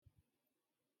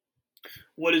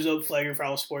What is up, Flag and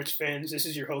Foul sports fans? This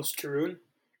is your host, Tarun.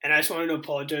 And I just wanted to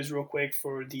apologize real quick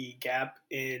for the gap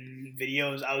in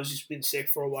videos. I was just been sick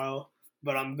for a while,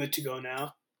 but I'm good to go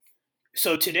now.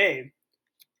 So today,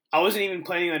 I wasn't even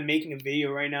planning on making a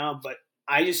video right now, but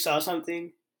I just saw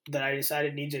something that I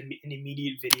decided needs an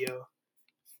immediate video.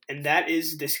 And that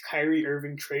is this Kyrie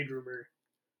Irving trade rumor.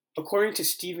 According to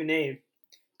Stephen A.,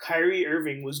 Kyrie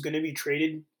Irving was going to be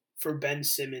traded for Ben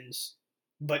Simmons,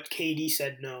 but KD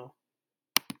said no.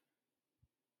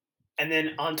 And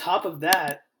then on top of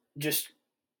that, just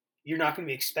you're not going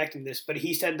to be expecting this, but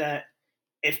he said that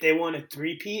if they want a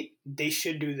three-peat, they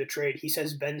should do the trade. He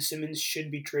says Ben Simmons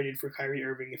should be traded for Kyrie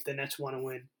Irving if the Nets want to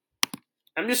win.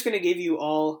 I'm just going to give you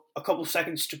all a couple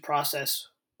seconds to process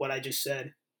what I just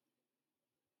said.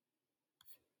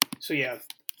 So yeah,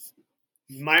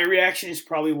 my reaction is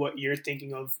probably what you're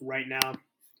thinking of right now.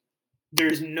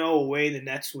 There's no way the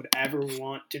Nets would ever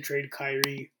want to trade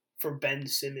Kyrie for Ben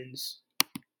Simmons.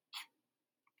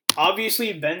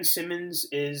 Obviously, Ben Simmons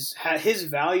his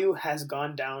value has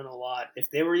gone down a lot. If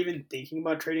they were even thinking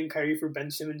about trading Kyrie for Ben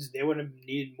Simmons, they would have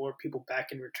needed more people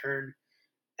back in return.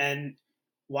 And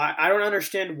why I don't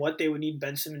understand what they would need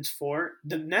Ben Simmons for.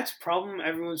 The Nets' problem,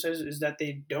 everyone says, is that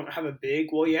they don't have a big.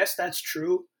 Well, yes, that's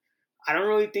true. I don't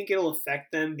really think it'll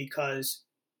affect them because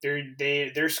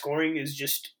their scoring is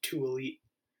just too elite.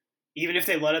 Even if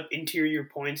they let up interior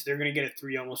points, they're going to get a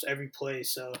three almost every play.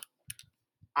 So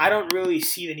I don't really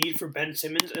see the need for Ben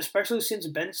Simmons, especially since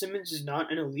Ben Simmons is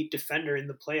not an elite defender in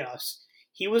the playoffs.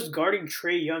 He was guarding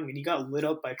Trae Young, and he got lit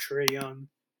up by Trae Young.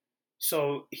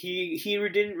 So he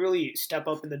didn't really step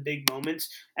up in the big moments,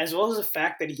 as well as the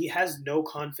fact that he has no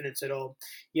confidence at all.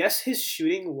 Yes, his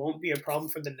shooting won't be a problem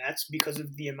for the Nets because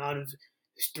of the amount of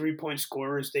three-point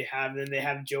scorers they have. Then they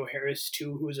have Joe Harris,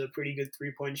 too, who is a pretty good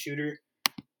three-point shooter.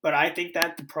 But I think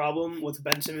that the problem with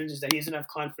Ben Simmons is that he doesn't have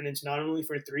confidence not only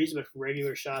for threes, but for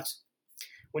regular shots.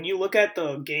 When you look at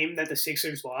the game that the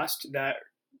Sixers lost, that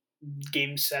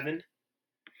game 7,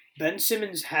 Ben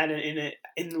Simmons had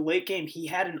in the late game, he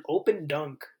had an open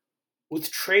dunk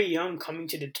with Trae Young coming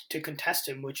to contest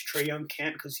him, which Trae Young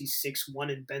can't because he's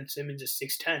 6'1" and Ben Simmons is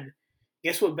 6'10".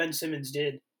 Guess what Ben Simmons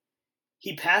did?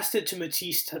 He passed it to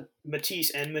Matisse,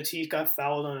 and Matisse got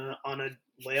fouled on a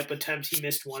layup attempt. He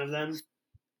missed one of them.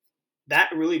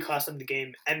 That really cost them the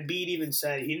game. Embiid even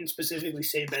said, he didn't specifically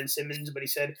say Ben Simmons, but he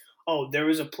said, oh, there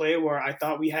was a play where I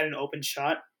thought we had an open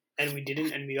shot, and we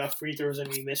didn't, and we got free throws, and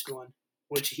we missed one,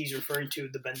 which he's referring to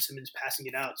the Ben Simmons passing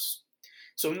it out.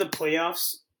 So in the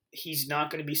playoffs, he's not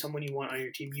going to be someone you want on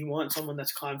your team. You want someone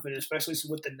that's confident, especially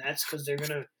with the Nets, because they're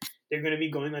gonna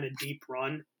be going on a deep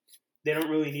run. They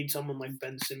don't really need someone like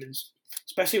Ben Simmons,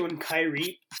 especially when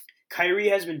Kyrie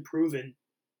has been proven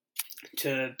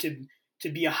to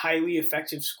be a highly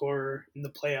effective scorer in the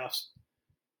playoffs.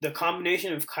 The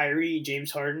combination of Kyrie,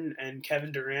 James Harden, and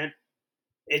Kevin Durant,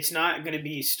 it's not going to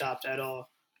be stopped at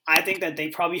all. I think that they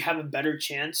probably have a better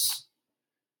chance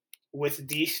with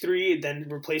these three than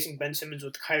replacing Ben Simmons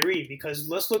with Kyrie, because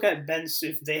let's look at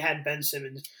if they had Ben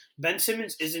Simmons. Ben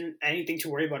Simmons isn't anything to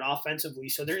worry about offensively,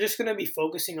 so they're just going to be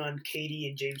focusing on KD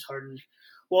and James Harden.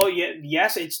 Well,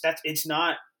 yes, it's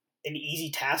not an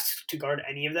easy task to guard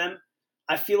any of them.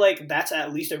 I feel like that's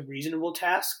at least a reasonable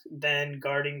task than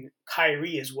guarding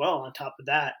Kyrie as well on top of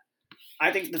that.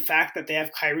 I think the fact that they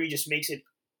have Kyrie just makes it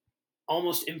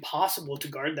almost impossible to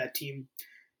guard that team,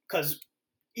 because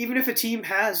even if a team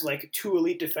has like two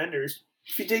elite defenders,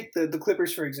 if you take the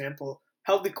Clippers, for example,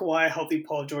 healthy Kawhi, healthy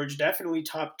Paul George, definitely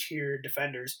top tier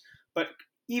defenders, but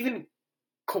even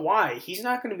Kawhi, he's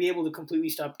not going to be able to completely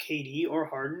stop KD or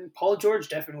Harden. Paul George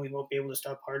definitely won't be able to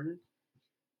stop Harden.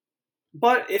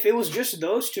 But if it was just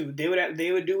those two, they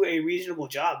would do a reasonable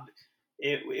job.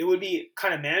 It would be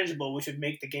kind of manageable, which would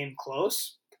make the game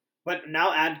close. But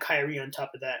now add Kyrie on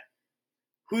top of that.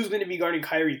 Who's going to be guarding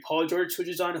Kyrie? Paul George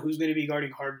switches on. Who's going to be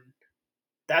guarding Harden?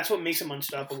 That's what makes them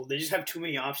unstoppable. They just have too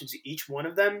many options. Each one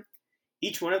of them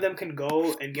can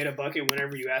go and get a bucket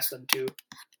whenever you ask them to.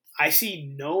 I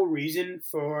see no reason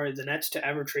for the Nets to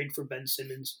ever trade for Ben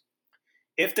Simmons.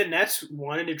 If the Nets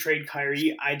wanted to trade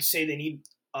Kyrie, I'd say they need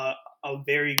a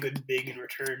very good big in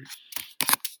return.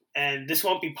 And this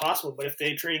won't be possible, but if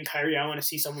they trade Kyrie, I want to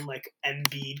see someone like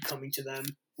Embiid coming to them,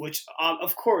 which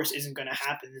of course isn't going to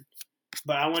happen.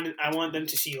 But I want them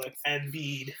to see like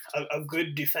Embiid, a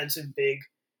good defensive big,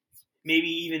 maybe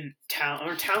even Towns.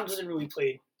 Or Towns doesn't really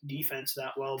play defense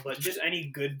that well, but just any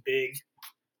good big.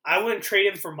 I wouldn't trade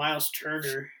him for Miles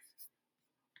Turner.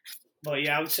 But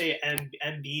yeah, I would say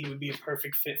Embiid would be a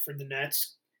perfect fit for the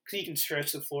Nets because he can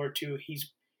stretch the floor too.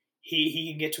 He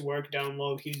can get to work down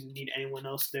low. He doesn't need anyone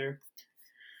else there.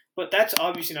 But that's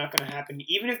obviously not going to happen.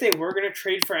 Even if they were going to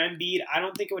trade for Embiid, I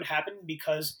don't think it would happen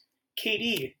because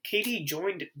KD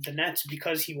joined the Nets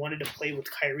because he wanted to play with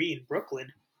Kyrie in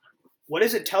Brooklyn. What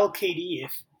does it tell KD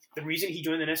if the reason he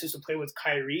joined the Nets is to play with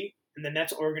Kyrie and the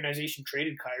Nets organization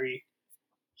traded Kyrie?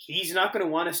 He's not going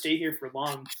to want to stay here for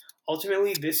long.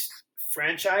 Ultimately, this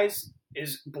franchise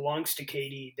belongs to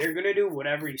KD. They're going to do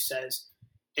whatever he says.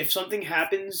 If something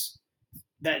happens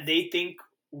that they think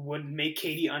would make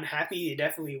KD unhappy, they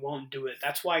definitely won't do it.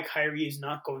 That's why Kyrie is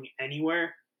not going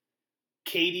anywhere.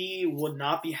 KD would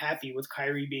not be happy with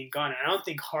Kyrie being gone. I don't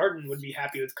think Harden would be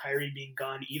happy with Kyrie being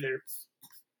gone either.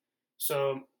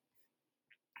 So,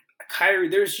 Kyrie,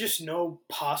 there's just no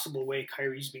possible way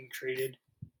Kyrie's being traded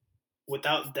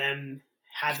without them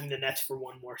having the Nets for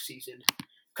one more season.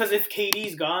 Because if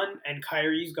KD's gone and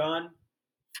Kyrie's gone,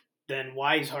 then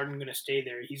why is Harden going to stay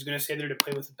there? He's going to stay there to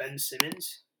play with Ben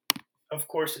Simmons? Of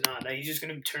course not. He's just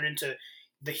going to turn into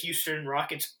the Houston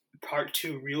Rockets Part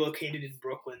 2 relocated in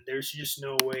Brooklyn. There's just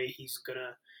no way he's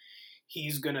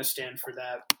gonna stand for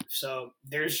that. So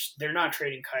they're not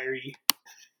trading Kyrie.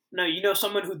 Now,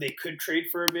 someone who they could trade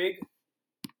for a big?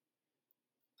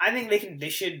 I think they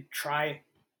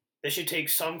should take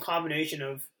some combination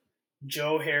of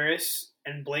Joe Harris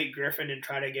and Blake Griffin and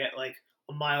try to get like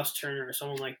a Miles Turner or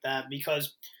someone like that,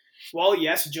 because while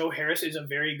yes, Joe Harris is a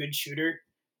very good shooter,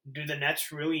 do the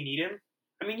Nets really need him?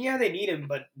 I mean, yeah, they need him,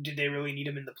 but did they really need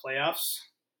him in the playoffs?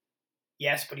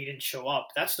 Yes, but he didn't show up.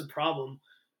 That's the problem.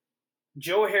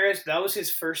 Joe Harris, that was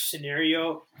his first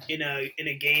scenario in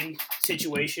a game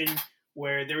situation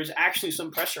where there was actually some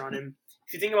pressure on him.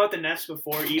 If you think about the Nets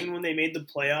before, even when they made the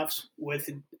playoffs with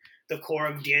the core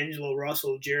of D'Angelo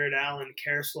Russell, Jared Allen,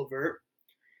 Karis LeVert,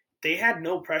 they had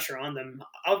no pressure on them.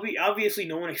 Obviously,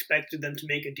 no one expected them to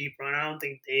make a deep run. I don't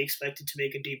think they expected to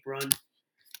make a deep run.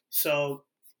 So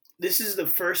this is the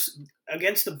first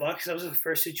against the Bucks. That was the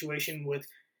first situation with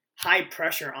high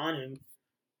pressure on him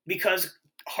because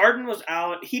Harden was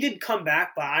out. He did come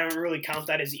back, but I don't really count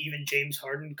that as even James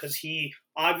Harden because he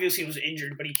obviously was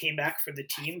injured, but he came back for the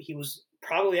team. He was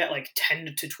probably at like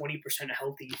 10 to 20%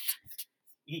 healthy.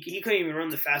 He couldn't even run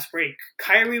the fast break.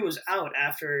 Kyrie was out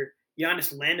after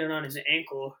Giannis landed on his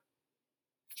ankle,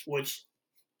 which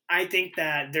I think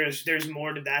that there's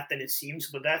more to that than it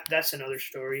seems, but that's another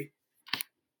story.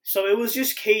 So it was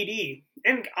just KD,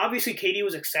 and obviously KD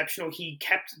was exceptional. He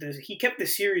kept the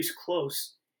series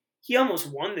close. He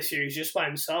almost won the series just by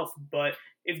himself. But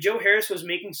if Joe Harris was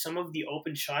making some of the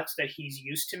open shots that he's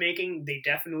used to making, they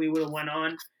definitely would have went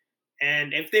on.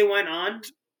 And if they went on,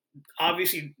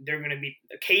 obviously they're going to be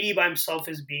KD by himself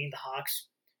is beating the Hawks.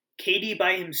 KD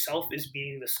by himself is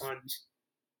beating the Suns.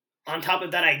 On top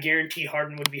of that, I guarantee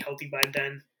Harden would be healthy by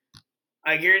then.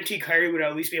 I guarantee Kyrie would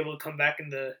at least be able to come back in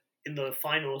the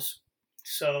finals.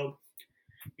 So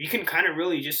you can kind of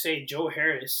really just say Joe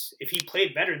Harris, if he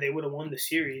played better, they would have won the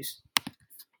series.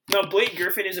 Now, Blake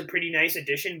Griffin is a pretty nice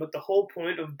addition, but the whole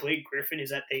point of Blake Griffin is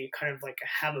that they kind of like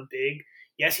have a big.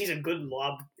 Yes, he's a good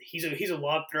lob. He's a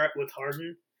lob threat with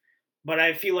Harden, but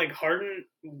I feel like Harden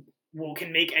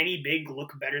can make any big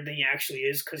look better than he actually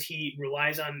is because he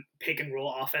relies on pick and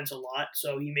roll offense a lot.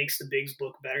 So he makes the bigs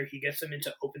look better. He gets them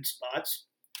into open spots.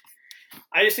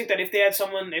 I just think that if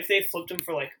they flipped him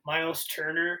for like Miles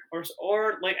Turner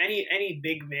or like any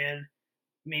big man,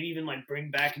 maybe even like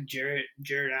bring back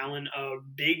Jared Allen, a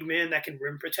big man that can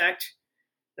rim protect,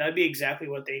 that'd be exactly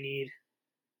what they need.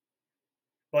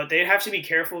 But they'd have to be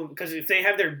careful because if they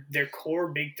have their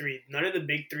core big three, none of the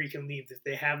big three can leave. If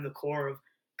they have the core of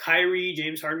Kyrie,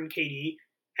 James Harden, KD,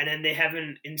 and then they have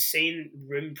an insane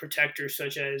rim protector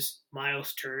such as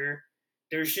Miles Turner,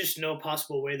 there's just no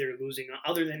possible way they're losing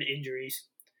other than injuries.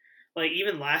 Like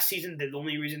even last season, the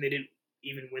only reason they didn't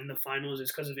even win the finals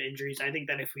is because of injuries. I think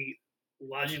that if we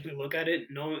logically look at it,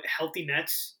 no healthy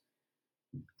Nets,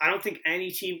 I don't think any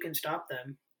team can stop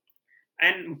them.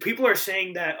 And people are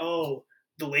saying that,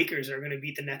 the Lakers are going to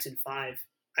beat the Nets in 5.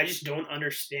 I just don't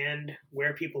understand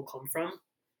where people come from.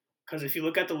 Because if you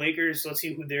look at the Lakers, let's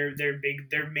see who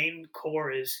their main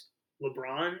core is: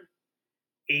 LeBron,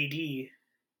 AD,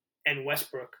 and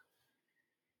Westbrook.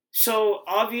 So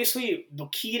obviously the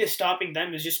key to stopping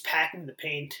them is just packing the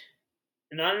paint.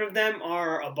 None of them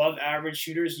are above average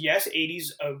shooters. Yes,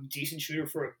 AD's a decent shooter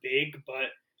for a big, but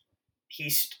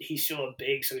he's still a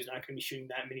big, so he's not going to be shooting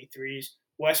that many threes.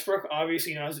 Westbrook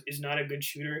obviously is not a good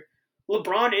shooter.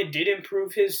 LeBron, it did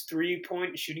improve his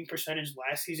 3-point shooting percentage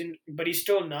last season, but he's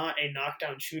still not a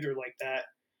knockdown shooter like that.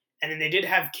 And then they did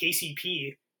have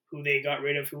KCP, who they got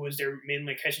rid of, who was their main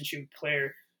catch and shoot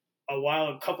player.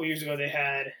 A couple years ago, they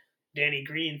had Danny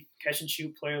Green, catch and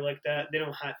shoot player like that. They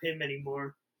don't have him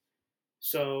anymore.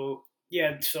 So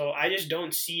Yeah, so I just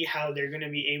don't see how they're going to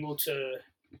be able to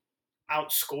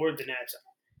outscore the Nets.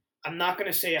 I'm not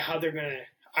going to say how they're going to.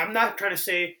 I'm not trying to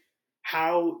say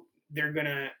how they're going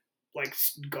to like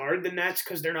guard the Nets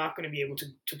because they're not going to be able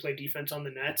to play defense on the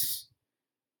Nets.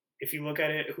 If you look at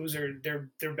it, who's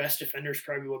their best defender is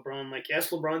probably LeBron. Like, yes,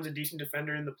 LeBron's a decent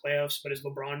defender in the playoffs, but is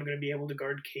LeBron going to be able to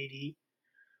guard KD?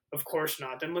 Of course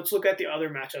not. Then let's look at the other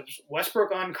matchups.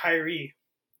 Westbrook on Kyrie.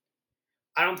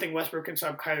 I don't think Westbrook can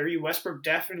stop Kyrie. Westbrook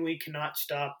definitely cannot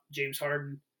stop James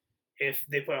Harden if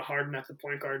they put Harden at the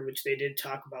point guard, which they did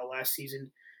talk about last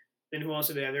season. Then who else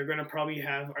are they? They're going to probably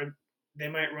they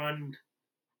might run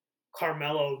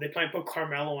Carmelo. They might put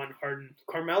Carmelo on Harden.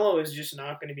 Carmelo is just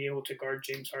not going to be able to guard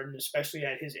James Harden, especially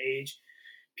at his age.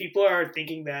 People are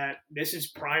thinking that this is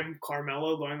prime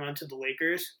Carmelo going on to the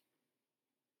Lakers.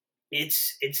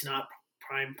 It's not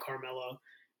prime Carmelo.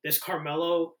 This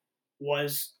Carmelo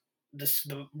was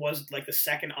like the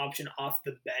second option off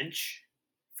the bench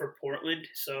for Portland.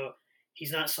 So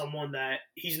he's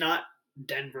not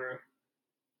Denver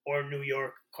or New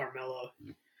York Carmelo.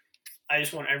 I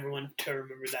just want everyone to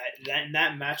remember that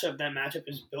matchup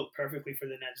is built perfectly for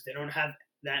the Nets. They don't have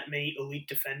that many elite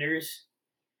defenders,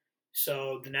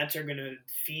 so the Nets are gonna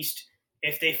feast.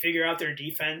 If they figure out their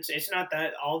defense, it's not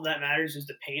that all that matters is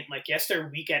the paint. Like, yes, they're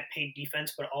weak at paint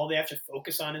defense, but all they have to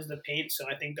focus on is the paint. So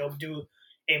I think they'll do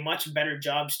a much better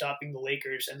job stopping the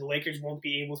Lakers, and the Lakers won't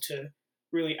be able to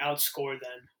really outscore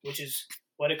them, which is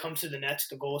when it comes to the Nets,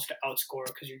 the goal is to outscore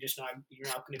because you're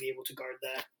not going to be able to guard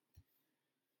that.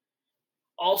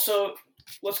 Also,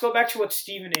 let's go back to what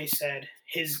Stephen A. said,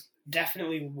 his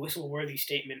definitely whistle-worthy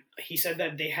statement. He said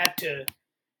that they had to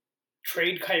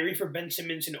trade Kyrie for Ben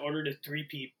Simmons in order to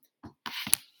three-peat.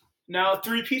 Now,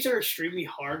 three-peats are extremely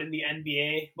hard in the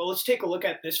NBA, but let's take a look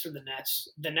at this for the Nets.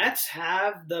 The Nets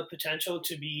have the potential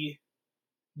to be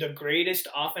the greatest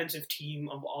offensive team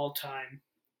of all time.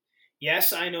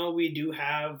 Yes, I know we do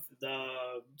have the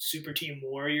super team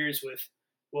Warriors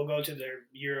we'll go to their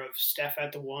year of Steph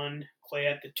at the 1, Clay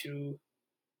at the 2,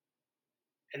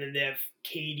 and then they have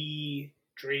KD,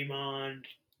 Draymond.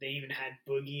 They even had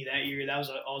Boogie that year. That was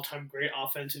an all-time great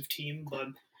offensive team. But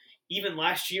even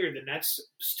last year, the Nets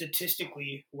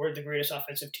statistically were the greatest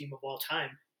offensive team of all time.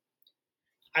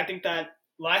 I think that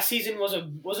last season was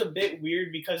a bit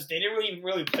weird because they didn't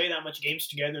really play that much games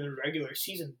together in the regular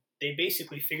season. They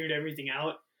basically figured everything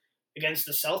out against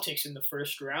the Celtics in the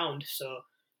first round. So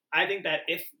I think that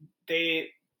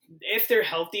if they're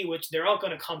healthy, which they're all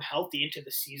going to come healthy into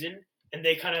the season, and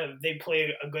they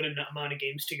play a good amount of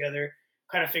games together,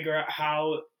 kind of figure out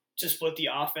how to split the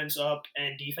offense up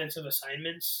and defensive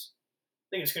assignments,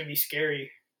 I think it's going to be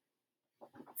scary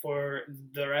for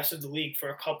the rest of the league for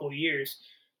a couple of years.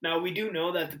 Now, we do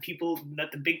know that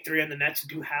the big three on the Nets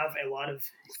do have a lot of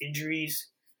injuries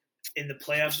in the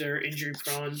playoffs. They're injury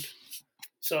prone.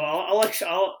 So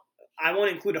I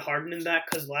won't include Harden in that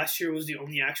because last year was the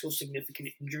only actual significant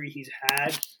injury he's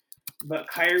had. But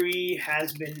Kyrie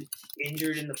has been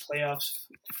injured in the playoffs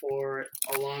for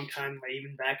a long time, like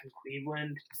even back in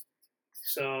Cleveland.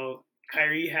 So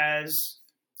Kyrie has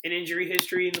an injury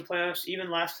history in the playoffs. Even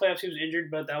last playoffs he was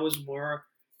injured, but that was more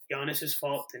Giannis's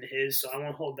fault than his, so I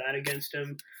won't hold that against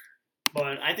him.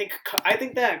 But I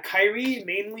think that Kyrie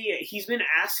mainly he's been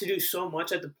asked to do so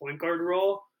much at the point guard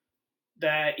role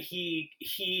that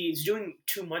he's doing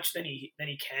too much than he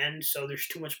can. So there's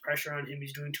too much pressure on him.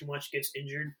 He's doing too much, gets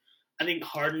injured. I think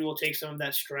Harden will take some of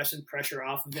that stress and pressure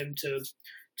off of him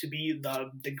to be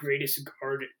the greatest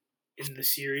guard in the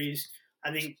series.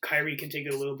 I think Kyrie can take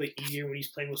it a little bit easier when he's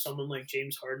playing with someone like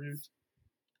James Harden.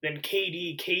 Then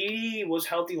KD was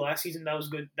healthy last season. That was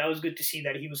good. That was good to see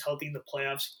that he was healthy in the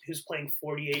playoffs. He was playing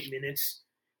 48 minutes,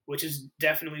 which is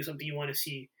definitely something you want to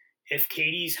see. If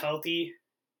KD's healthy,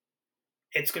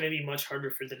 it's going to be much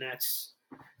harder for the Nets.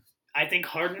 I think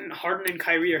Harden and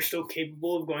Kyrie are still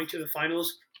capable of going to the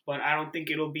finals, but I don't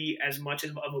think it'll be as much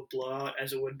of a blowout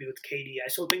as it would be with KD. I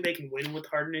still think they can win with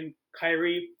Harden and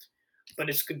Kyrie, but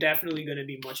it's definitely going to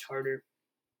be much harder.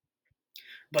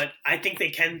 But I think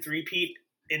they can three-peat.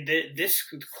 This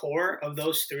core of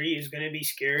those three is going to be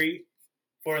scary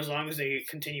for as long as they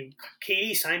continue.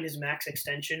 KD signed his max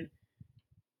extension.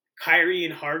 Kyrie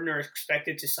and Harden are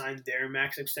expected to sign their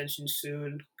max extensions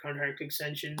soon, contract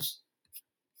extensions.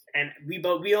 And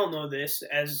we all know this.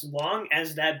 As long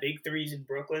as that big three is in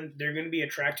Brooklyn, they're going to be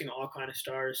attracting all kind of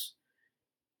stars.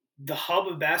 The hub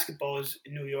of basketball is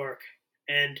New York,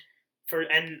 and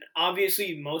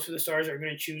obviously most of the stars are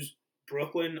going to choose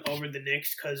Brooklyn over the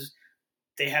Knicks because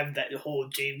they have that whole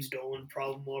James Dolan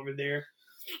problem over there.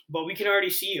 But we can already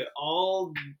see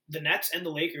all the Nets and the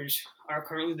Lakers are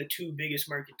currently the two biggest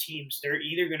market teams. They're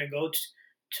either going to go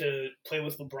to play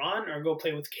with LeBron or go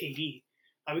play with KD.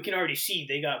 We can already see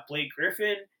they got Blake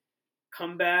Griffin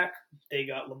come back. They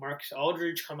got LaMarcus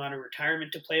Aldridge come out of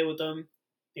retirement to play with them.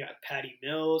 They got Patty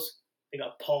Mills. They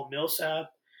got Paul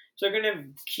Millsap. So they're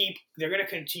going to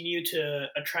continue to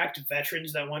attract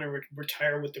veterans that want to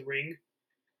retire with the ring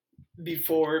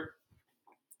before,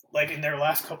 like in their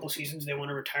last couple seasons, they want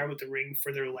to retire with the ring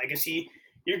for their legacy.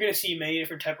 You're going to see many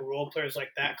different type of role players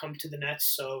like that come to the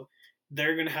Nets, so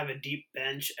they're going to have a deep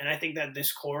bench, and I think that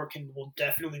this core will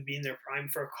definitely be in their prime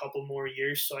for a couple more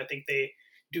years. So I think they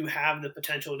do have the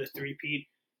potential to three-peat,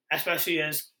 especially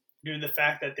as due to the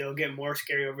fact that they'll get more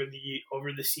scary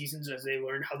over the seasons as they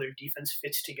learn how their defense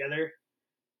fits together.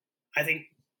 I think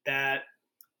that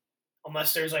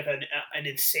unless there's like an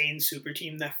insane super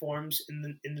team that forms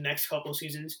in the next couple of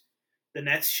seasons, the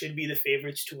Nets should be the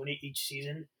favorites to win it each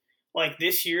season. Like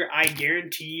this year, I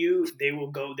guarantee you they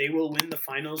will win the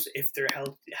finals if they're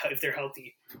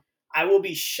healthy. I will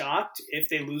be shocked if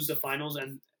they lose the finals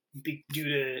and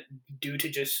due to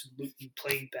just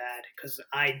playing bad, because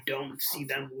I don't see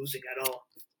them losing at all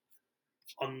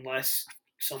unless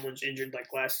someone's injured like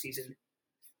last season.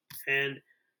 And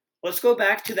let's go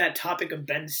back to that topic of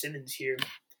Ben Simmons here.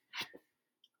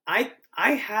 I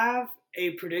have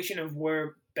a prediction of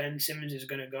where Ben Simmons is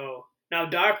going to go. Now,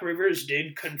 Doc Rivers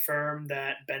did confirm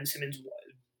that Ben Simmons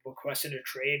requested a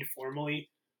trade formally,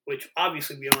 which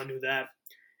obviously we all knew that.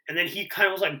 And then he kind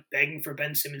of was like begging for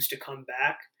Ben Simmons to come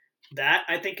back. That,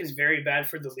 I think, is very bad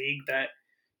for the league, that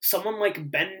someone like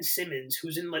Ben Simmons,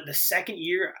 who's in like the second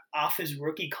year off his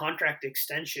rookie contract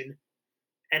extension,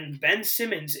 and Ben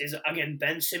Simmons is, again,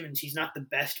 Ben Simmons, he's not the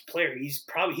best player.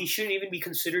 He shouldn't even be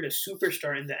considered a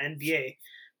superstar in the NBA.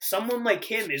 Someone like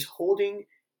him is holding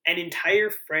an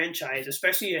entire franchise,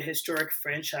 especially a historic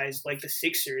franchise like the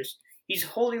Sixers. He's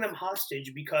holding them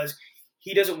hostage because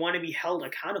he doesn't want to be held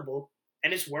accountable,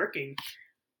 and it's working.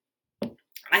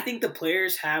 I think the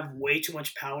players have way too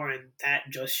much power, and that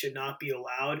just should not be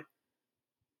allowed.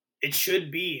 It should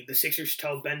be the Sixers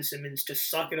tell Ben Simmons to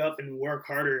suck it up and work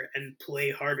harder and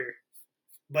play harder.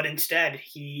 But instead,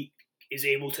 he is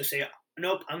able to say,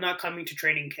 nope, I'm not coming to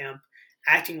training camp,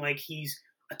 acting like he's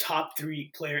a top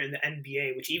 3 player in the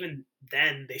NBA, which even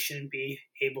then they shouldn't be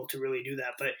able to really do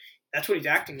that. But that's what he's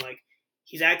acting like.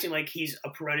 He's acting like he's a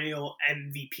perennial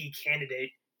MVP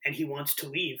candidate and he wants to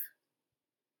leave.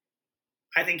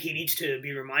 I think he needs to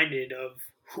be reminded of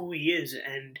who he is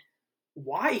and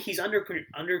why he's under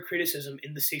criticism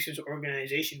in the Sixers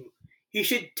organization. He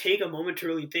should take a moment to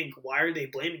really think, why are they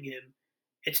blaming him?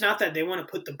 It's not that they want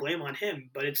to put the blame on him,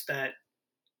 but it's that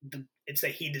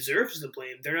he deserves the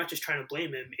blame. They're not just trying to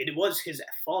blame him. It was his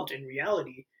fault in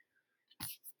reality.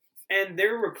 And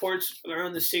there are reports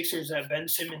around the Sixers that Ben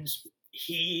Simmons,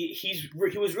 he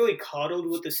was really coddled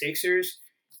with the Sixers,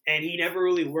 and he never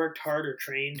really worked hard or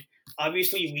trained.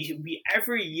 Obviously, we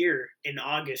every year in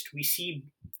August we see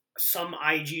some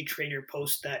IG trainer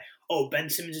post that, oh, Ben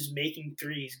Simmons is making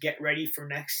threes, get ready for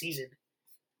next season.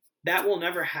 That will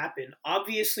never happen.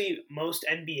 Obviously, most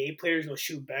NBA players will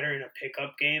shoot better in a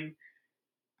pickup game,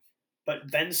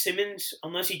 but Ben Simmons,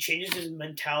 unless he changes his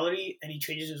mentality and he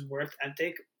changes his work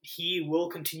ethic, he will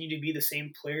continue to be the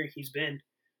same player he's been.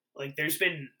 Like,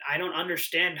 I don't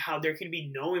understand how there can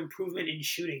be no improvement in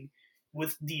shooting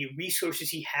with the resources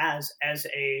he has as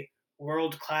a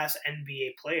world-class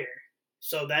NBA player.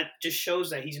 So that just shows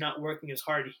that he's not working as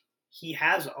hard. He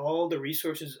has all the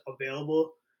resources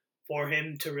available for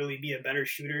him to really be a better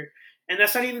shooter. And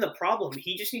that's not even the problem.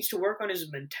 He just needs to work on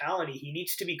his mentality. He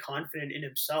needs to be confident in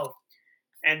himself.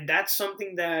 And that's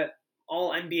something that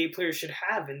all NBA players should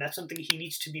have. And that's something he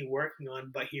needs to be working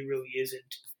on, but he really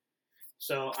isn't.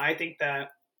 So I think that,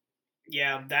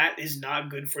 yeah, that is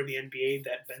not good for the NBA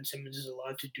that Ben Simmons is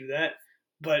allowed to do that.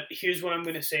 But here's what I'm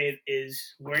going to say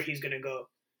is where he's going to go.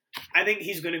 I think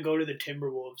he's going to go to the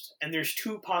Timberwolves. And there's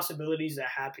 2 possibilities that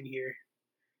happen here.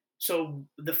 So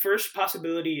the first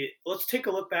possibility, let's take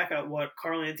a look back at what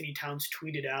Karl-Anthony Towns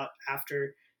tweeted out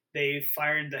after they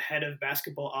fired the head of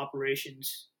basketball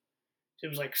operations. It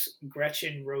was like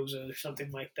Gretchen Rosa or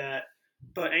something like that.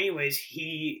 But anyways,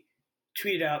 he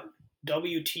tweeted out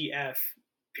WTF,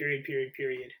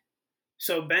 period.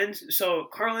 So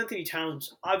Karl-Anthony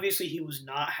Towns, obviously he was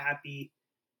not happy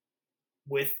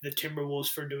with the Timberwolves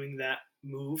for doing that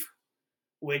move,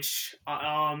 which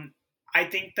I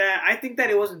think that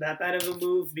it wasn't that bad of a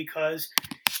move, because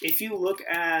if you look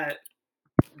at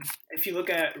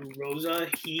Rosa,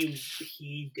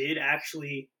 he did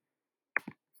actually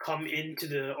come into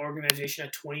the organization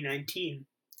at 2019.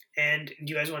 And do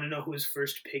you guys want to know who his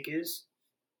first pick is?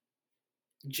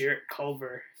 Jarrett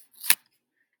Culver.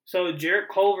 So Jarrett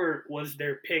Culver was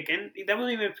their pick, and that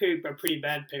wasn't even a pretty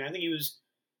bad pick. I think he was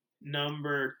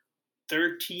number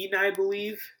 13, I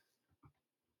believe.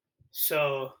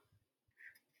 So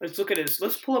let's look at his.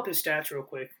 Let's pull up his stats real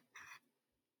quick.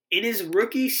 In his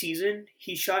rookie season,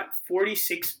 he shot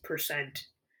 46%.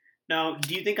 Now,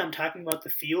 do you think I'm talking about the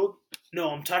field?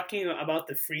 No, I'm talking about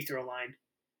the free throw line.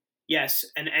 Yes,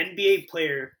 an NBA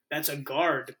player that's a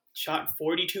guard shot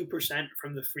 42%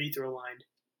 from the free throw line.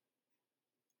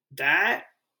 That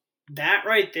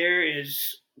right there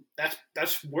is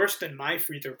that's worse than my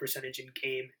free throw percentage in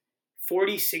game.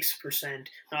 46%.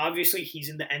 Now, obviously, he's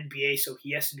in the NBA, so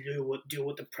he has to deal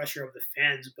with the pressure of the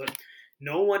fans. But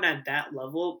no one at that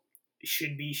level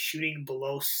should be shooting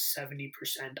below 70%.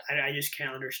 I just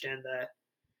can't understand that.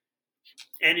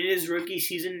 And in his rookie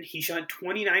season, he shot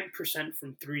 29%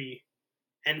 from three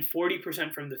and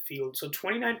 40% from the field. So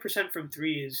 29% from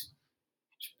three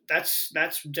that's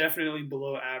definitely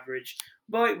below average.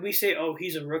 But we say, oh,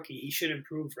 he's a rookie, he should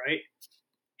improve, right?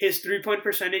 His 3-point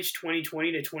percentage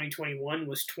 2020 to 2021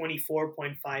 was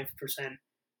 24.5%.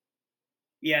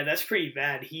 Yeah, that's pretty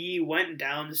bad. He went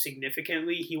down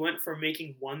significantly. He went from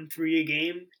making 1 3 a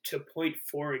game to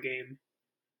 0.4 a game.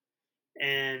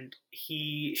 And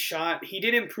he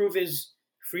did improve his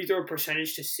free throw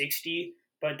percentage to 60,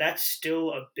 but that's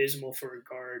still abysmal for a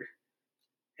guard.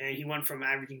 And he went from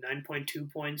averaging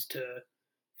 9.2 points to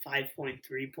 5.3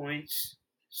 points.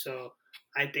 So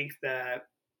I think that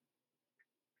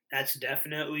is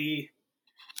definitely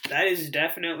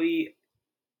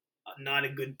not a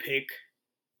good pick,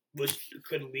 which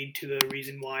could lead to the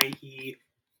reason why he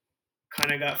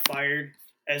kind of got fired,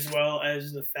 as well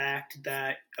as the fact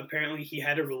that apparently he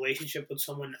had a relationship with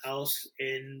someone else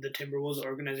in the Timberwolves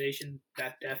organization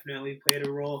that definitely played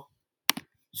a role.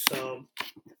 So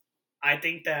I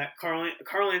think that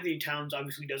Karl-Anthony Towns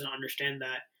obviously doesn't understand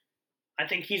that. I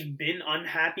think he's been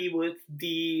unhappy with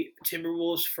the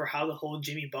Timberwolves for how the whole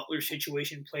Jimmy Butler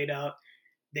situation played out.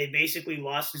 They basically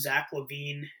lost Zach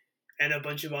LaVine and a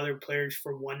bunch of other players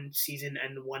for one season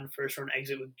and one first-round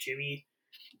exit with Jimmy.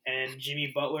 And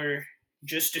Jimmy Butler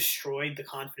just destroyed the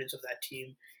confidence of that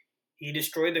team. He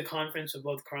destroyed the confidence of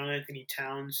both Karl-Anthony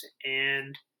Towns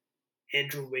and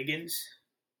Andrew Wiggins.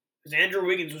 Because Andrew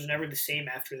Wiggins was never the same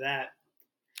after that.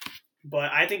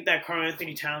 But I think that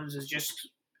Karl-Anthony Towns is just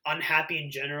unhappy in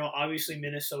general. Obviously,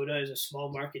 Minnesota is a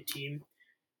small market team,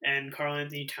 and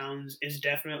Karl-Anthony Towns is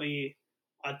definitely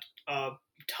a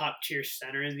top-tier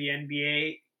center in the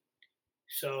NBA.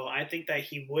 So I think that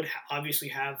he would obviously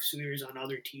have suitors on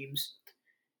other teams.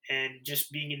 And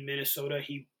just being in Minnesota,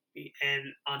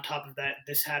 and on top of that,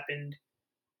 this happened.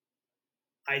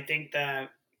 I think that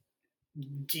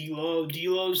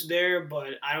D'Lo's there, but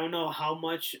I don't know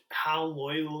how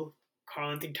loyal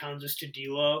Karl-Anthony Towns is to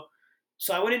D'Lo.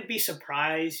 So I wouldn't be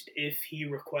surprised if he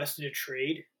requested a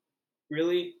trade,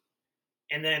 really.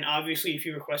 And then obviously, if he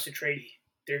requests a trade,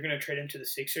 they're going to trade him to the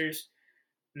Sixers.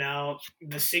 Now,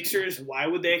 the Sixers, why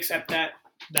would they accept that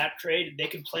trade? They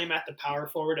could play him at the power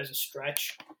forward as a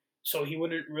stretch, so he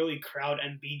wouldn't really crowd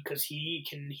Embiid because he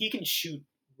can shoot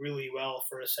really well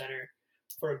for a center,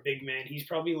 for a big man. He's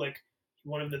probably like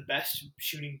one of the best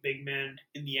shooting big men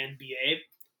in the NBA.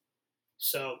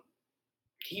 So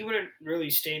he wouldn't really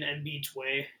stay in Embiid's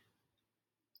way.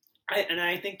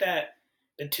 I think that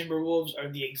the Timberwolves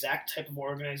are the exact type of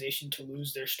organization to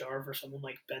lose their star for someone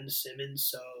like Ben Simmons.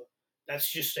 So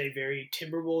that's just a very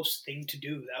Timberwolves thing to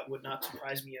do. That would not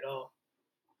surprise me at all.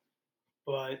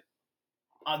 But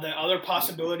the other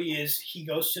possibility is he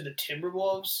goes to the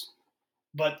Timberwolves,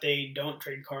 but they don't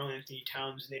trade Karl-Anthony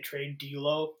Towns. They trade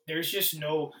D'Lo. There's just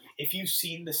no. If you've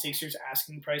seen the Sixers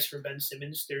asking price for Ben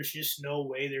Simmons, there's just no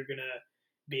way they're gonna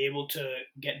be able to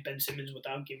get Ben Simmons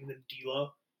without giving them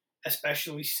D'Lo,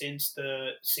 especially since the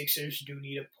Sixers do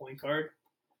need a point guard.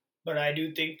 But I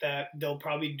do think that they'll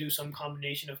probably do some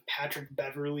combination of Patrick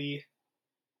Beverley,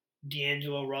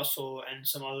 D'Angelo Russell, and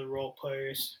some other role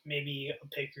players, maybe a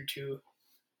pick or two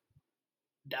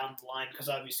down the line, because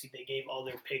obviously they gave all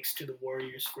their picks to the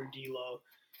Warriors for D'Lo.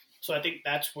 So I think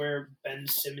that's where Ben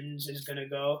Simmons is going to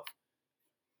go,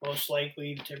 most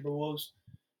likely the Timberwolves.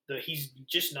 He's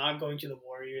just not going to the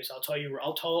Warriors. I'll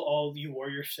tell all you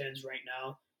Warriors fans right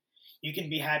now, you can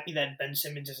be happy that Ben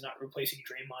Simmons is not replacing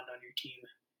Draymond on your team.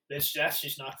 That's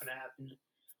just not going to happen.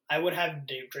 I would have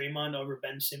Draymond over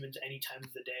Ben Simmons any time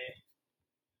of the day.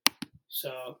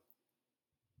 So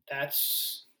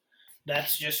that's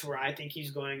just where I think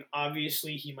he's going.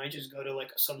 Obviously, he might just go to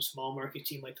like some small market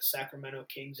team like the Sacramento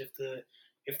Kings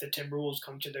if the Timberwolves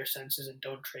come to their senses and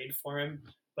don't trade for him.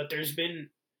 But there's been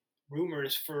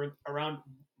rumors for around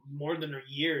more than a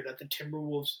year that the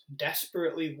Timberwolves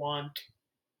desperately want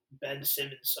Ben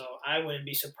Simmons. So I wouldn't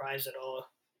be surprised at all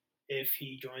if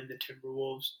he joined the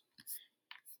Timberwolves.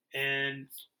 And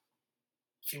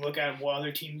if you look at what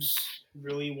other teams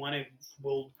really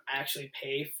will actually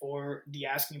pay for the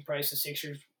asking price the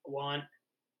Sixers want,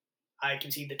 I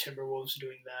can see the Timberwolves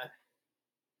doing that.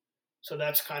 So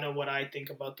that's kind of what I think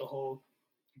about the whole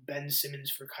Ben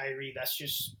Simmons for Kyrie. That's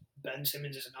just Ben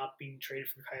Simmons is not being traded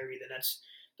for Kyrie.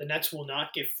 The Nets will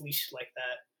not get fleeced like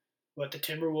that. But the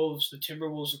Timberwolves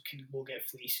will get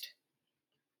fleeced.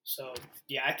 So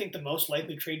yeah, I think the most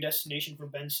likely trade destination for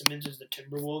Ben Simmons is the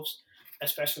Timberwolves,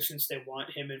 especially since they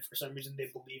want him and for some reason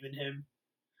they believe in him.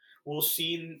 We'll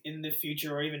see in the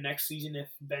future or even next season if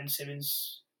Ben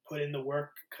Simmons put in the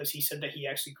work, because he said that he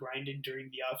actually grinded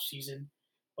during the off season,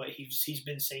 but he's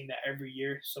been saying that every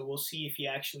year. So we'll see if he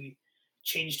actually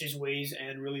changed his ways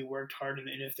and really worked hard and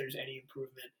if there's any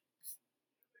improvement.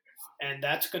 And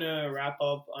that's gonna wrap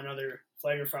up another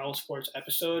Flag or Foul Sports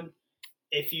episode.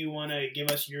 If you want to give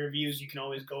us your views, you can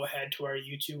always go ahead to our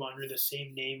YouTube under the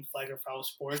same name, Flag or Foul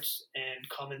Sports, and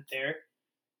comment there.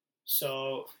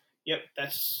 So, yep,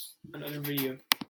 that's another video.